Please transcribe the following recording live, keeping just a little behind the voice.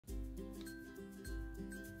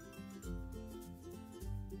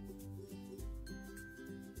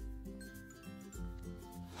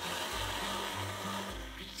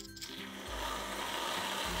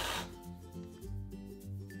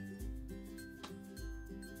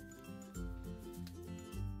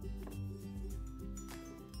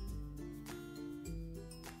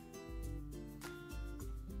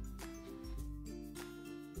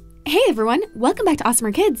Hey everyone, welcome back to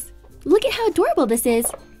AWESMR Kids. Look at how adorable this is.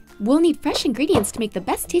 We'll need fresh ingredients to make the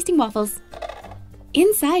best tasting waffles.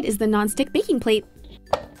 Inside is the non-stick baking plate.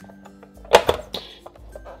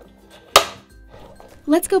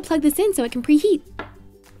 Let's go plug this in so it can preheat.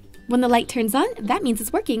 When the light turns on, that means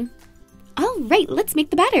it's working. Alright, let's make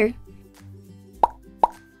the batter.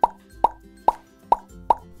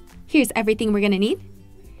 Here's everything we're gonna need.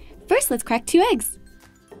 First, let's crack 2 eggs.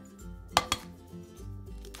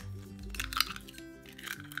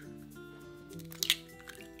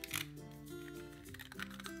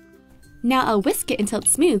 Now I'll whisk it until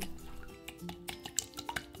it's smooth.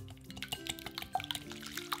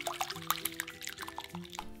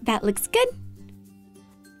 That looks good.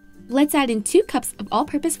 Let's add in 2 cups of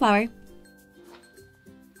all-purpose flour.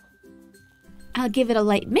 I'll give it a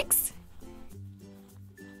light mix.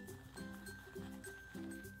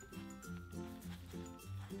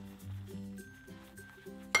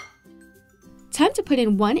 Time to put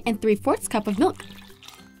in 1 3/4 cup of milk.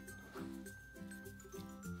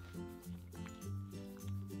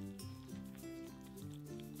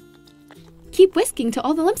 Keep whisking till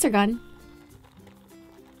all the lumps are gone.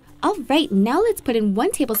 Alright, now let's put in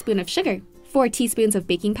 1 tablespoon of sugar, 4 teaspoons of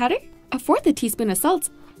baking powder, 1/4 teaspoon of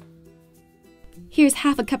salt. Here's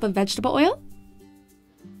 1/2 cup of vegetable oil.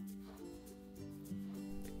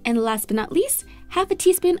 And last but not least, 1/2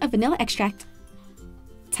 teaspoon of vanilla extract.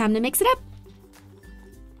 Time to mix it up.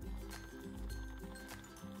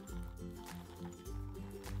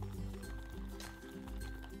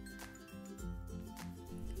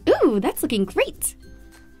 Ooh, that's looking great!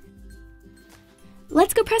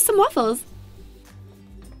 Let's go press some waffles!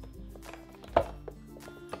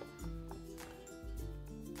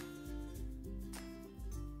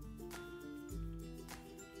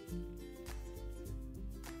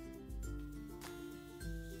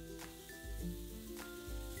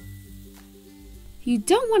 You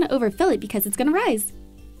don't want to overfill it because it's going to rise.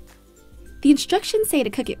 The instructions say to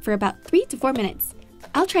cook it for about 3 to 4 minutes.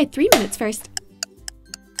 I'll try 3 minutes first.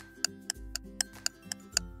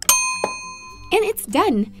 And it's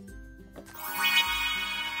done!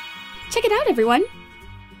 Check it out, everyone!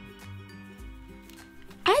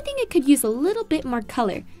 I think it could use a little bit more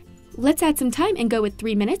color. Let's add some time and go with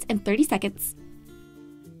 3 minutes and 30 seconds.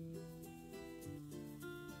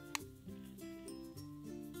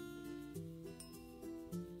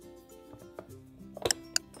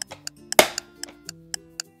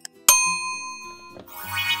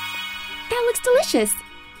 That looks delicious!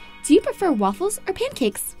 Do you prefer waffles or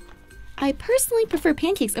pancakes? I personally prefer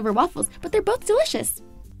pancakes over waffles, but they're both delicious.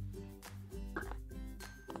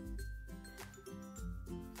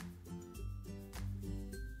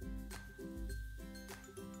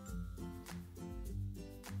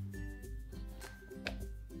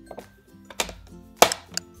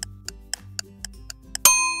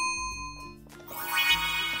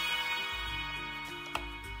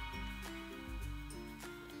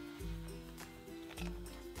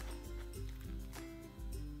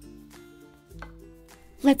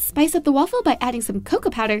 Let's spice up the waffle by adding some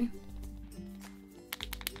cocoa powder.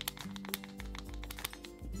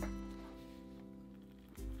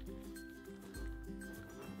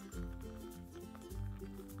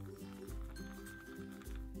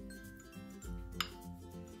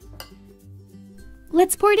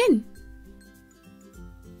 Let's pour it in.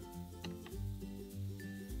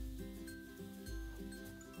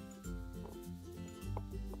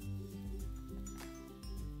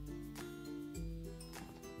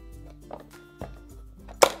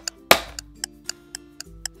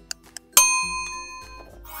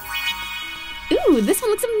 Ooh, this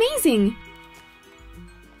one looks amazing!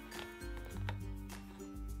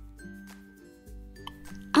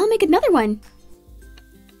 I'll make another one!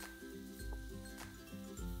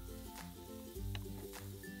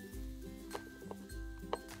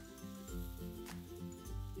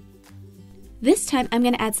 This time I'm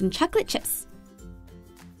going to add some chocolate chips.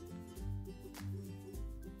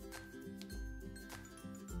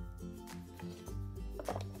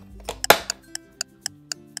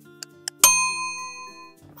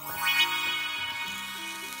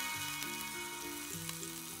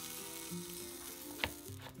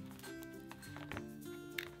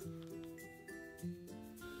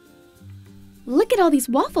 Look at all these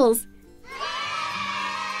waffles!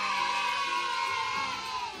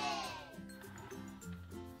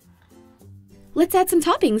 Let's add some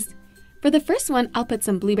toppings. For the first one, I'll put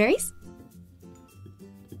some blueberries,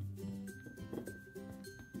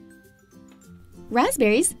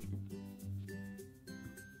 raspberries,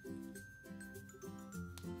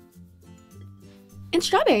 and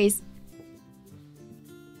strawberries.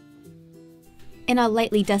 And I'll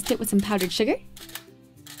lightly dust it with some powdered sugar.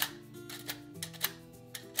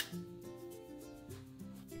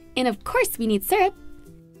 And of course we need syrup.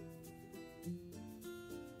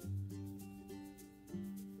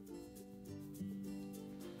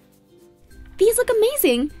 These look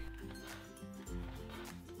amazing!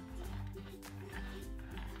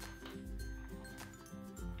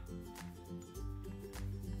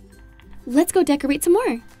 Let's go decorate some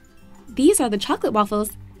more. These are the chocolate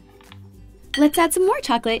waffles. Let's add some more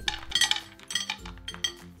chocolate.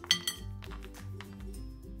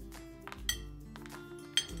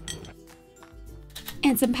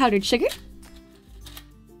 And some powdered sugar.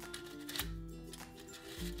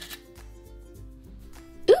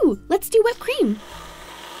 Ooh, let's do whipped cream.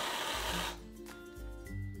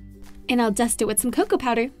 And I'll dust it with some cocoa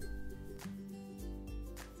powder.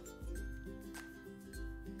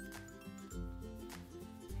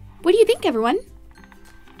 What do you think, everyone?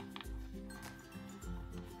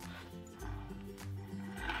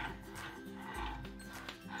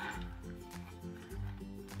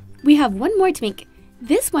 We have one more to make.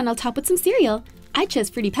 This one I'll top with some cereal. I chose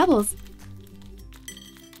Fruity Pebbles.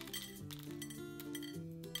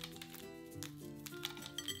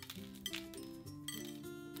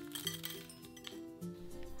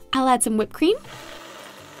 I'll add some whipped cream.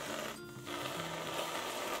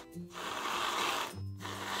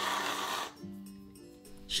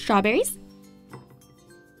 Strawberries.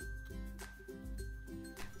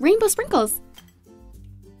 Rainbow sprinkles.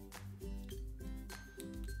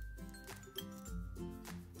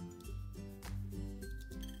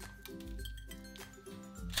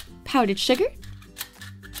 Powdered sugar.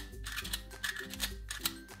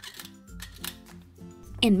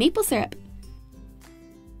 And maple syrup.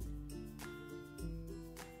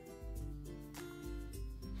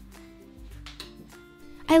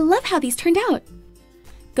 I love how these turned out.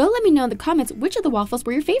 Go let me know in the comments which of the waffles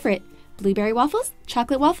were your favorite. Blueberry waffles,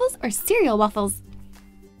 chocolate waffles, or cereal waffles?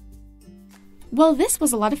 Well, this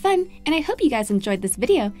was a lot of fun, and I hope you guys enjoyed this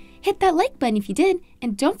video. Hit that like button if you did,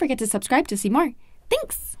 and don't forget to subscribe to see more.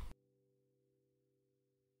 Thanks!